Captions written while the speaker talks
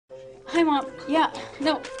Hi, Mom. Yeah,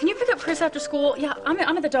 no, can you pick up Chris after school? Yeah, I'm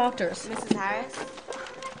at the doctor's. Mrs. Harris?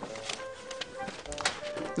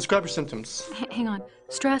 Describe your symptoms. Hang on.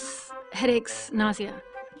 Stress, headaches, nausea.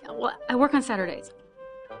 Well, I work on Saturdays.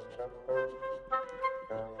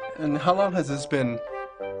 And how long has this been?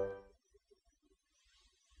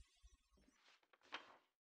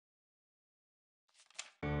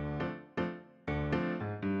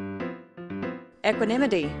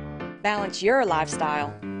 Equanimity. Balance your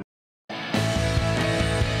lifestyle.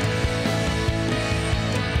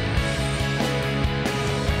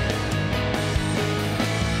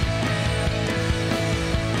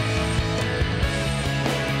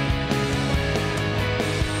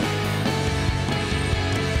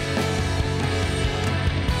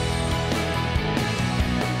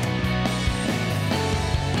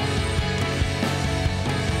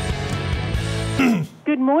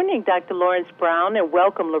 Good morning, Dr. Lawrence Brown, and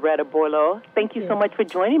welcome, Loretta Boileau. Thank you so much for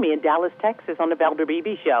joining me in Dallas, Texas on the Valder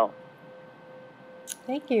Beebe Show.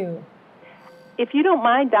 Thank you. If you don't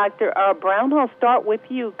mind, Dr. Brown, I'll start with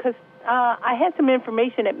you because I had some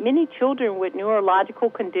information that many children with neurological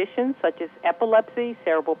conditions such as epilepsy,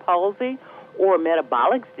 cerebral palsy, or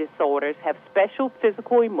metabolic disorders have special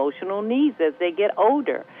physical emotional needs as they get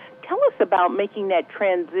older. Tell us about making that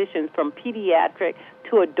transition from pediatric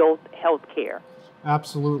to adult health care.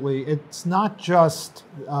 Absolutely. It's not just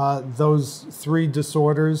those three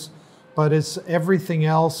disorders, but it's everything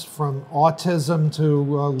else from autism to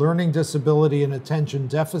learning disability and attention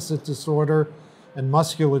deficit disorder and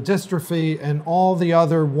muscular dystrophy and all the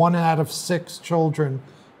other 1 out of 6 children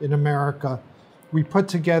in America. We put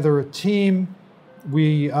together a team.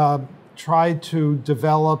 We tried to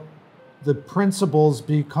develop the principles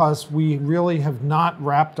because we really have not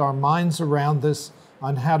wrapped our minds around this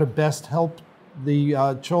on how to best help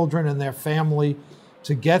the children and their family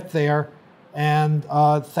to get there. And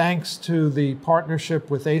thanks to the partnership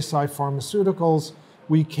with ASI Pharmaceuticals,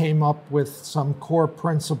 we came up with some core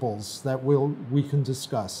principles that we can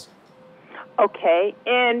discuss. Okay,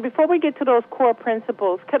 and before we get to those core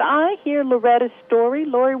principles, could I hear Loretta's story?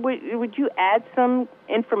 Lori, would you add some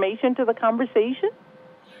information to the conversation?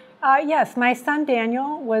 Yes, my son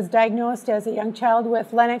Daniel was diagnosed as a young child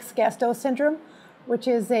with Lennox-Gastaut syndrome, which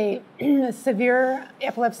is a severe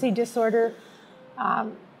epilepsy disorder.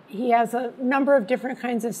 He has a number of different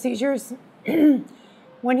kinds of seizures.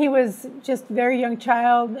 When he was just a very young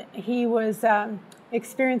child, he was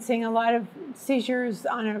experiencing a lot of seizures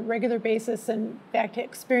on a regular basis and, in fact,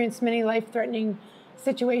 experienced many life-threatening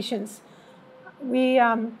situations. We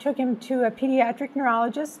took him to a pediatric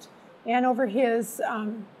neurologist, and over his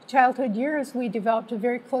childhood years, we developed a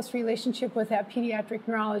very close relationship with that pediatric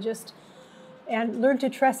neurologist and learned to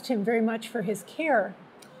trust him very much for his care.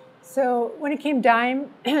 So when it came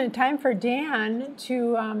time for Dan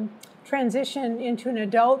to transition into an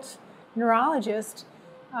adult neurologist,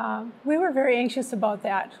 we were very anxious about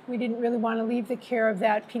that. We didn't really want to leave the care of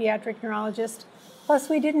that pediatric neurologist. Plus,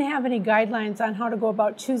 we didn't have any guidelines on how to go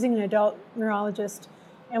about choosing an adult neurologist,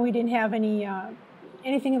 and we didn't have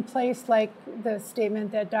anything in place like the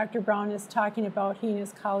statement that Dr. Brown is talking about, he and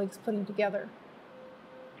his colleagues putting together.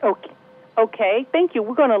 Okay, thank you.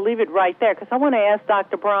 We're going to leave it right there because I want to ask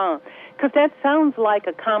Dr. Brown, because that sounds like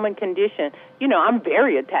a common condition. You know, I'm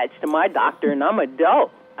very attached to my doctor, and I'm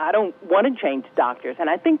adult. I don't want to change doctors, and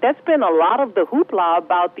I think that's been a lot of the hoopla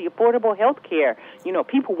about the affordable health care. You know,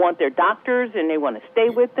 people want their doctors, and they want to stay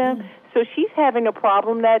with them. So she's having a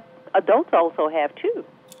problem that adults also have, too.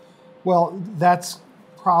 Well, that's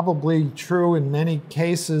probably true in many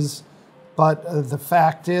cases, but the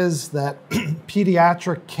fact is that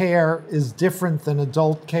pediatric care is different than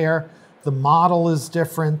adult care. The model is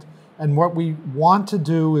different, and what we want to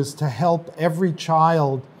do is to help every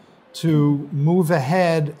child to move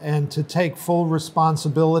ahead and to take full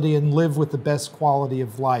responsibility and live with the best quality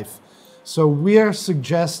of life. So we are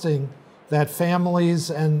suggesting that families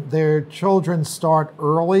and their children start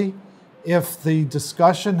early. If the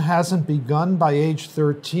discussion hasn't begun by age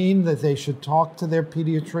 13, that they should talk to their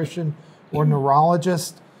pediatrician or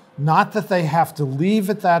neurologist. Not that they have to leave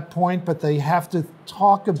at that point, but they have to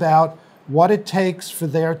talk about what it takes for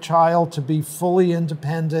their child to be fully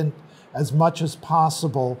independent as much as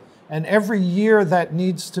possible. And every year that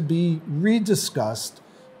needs to be rediscussed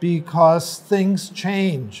because things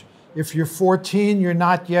change. If you're 14, you're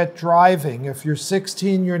not yet driving. If you're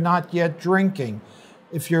 16, you're not yet drinking.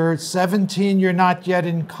 If you're 17, you're not yet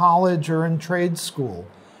in college or in trade school.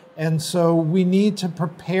 And so we need to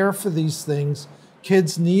prepare for these things.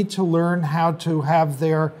 Kids need to learn how to have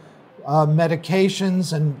their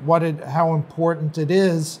medications and how important it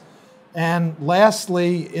is. And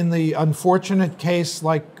lastly, in the unfortunate case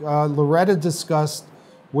like Loretta discussed,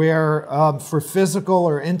 where for physical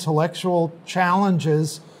or intellectual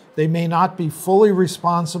challenges, they may not be fully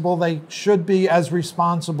responsible. They should be as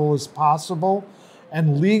responsible as possible.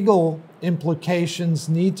 And legal implications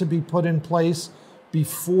need to be put in place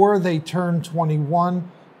before they turn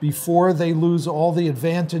 21, before they lose all the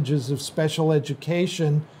advantages of special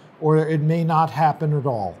education, or it may not happen at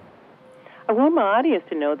all. I want my audience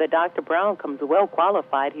to know that Dr. Brown comes well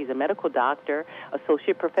qualified. He's a medical doctor,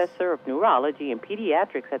 associate professor of neurology and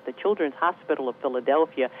pediatrics at the Children's Hospital of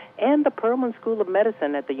Philadelphia and the Perelman School of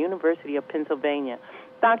Medicine at the University of Pennsylvania.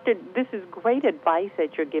 Doctor, this is great advice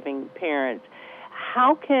that you're giving parents.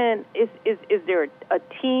 How can, is there a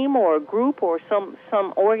team or a group or some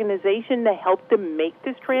organization to help them make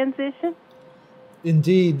this transition?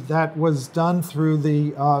 Indeed, that was done through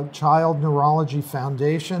the Child Neurology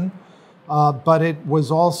Foundation. But it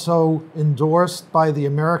was also endorsed by the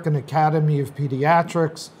American Academy of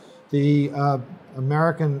Pediatrics, the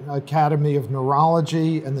American Academy of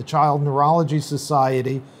Neurology, and the Child Neurology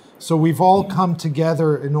Society. So we've all come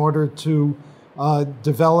together in order to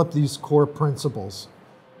develop these core principles.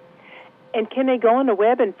 And can they go on the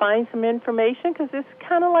web and find some information? Because it's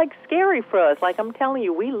kind of like scary for us. Like I'm telling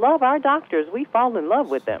you, we love our doctors. We fall in love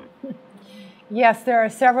with them. Yes, there are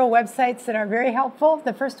several websites that are very helpful.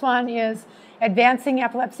 The first one is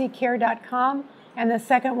advancingepilepsycare.com, and the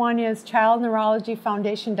second one is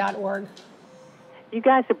childneurologyfoundation.org. You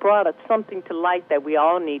guys have brought us something to light that we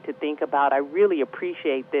all need to think about. I really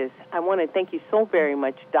appreciate this. I want to thank you so very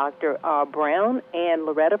much, Dr. Brown and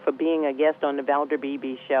Loretta, for being a guest on the Valder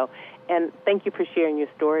Beebe Show. And thank you for sharing your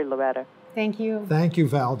story, Loretta. Thank you. Thank you,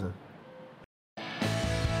 Valder.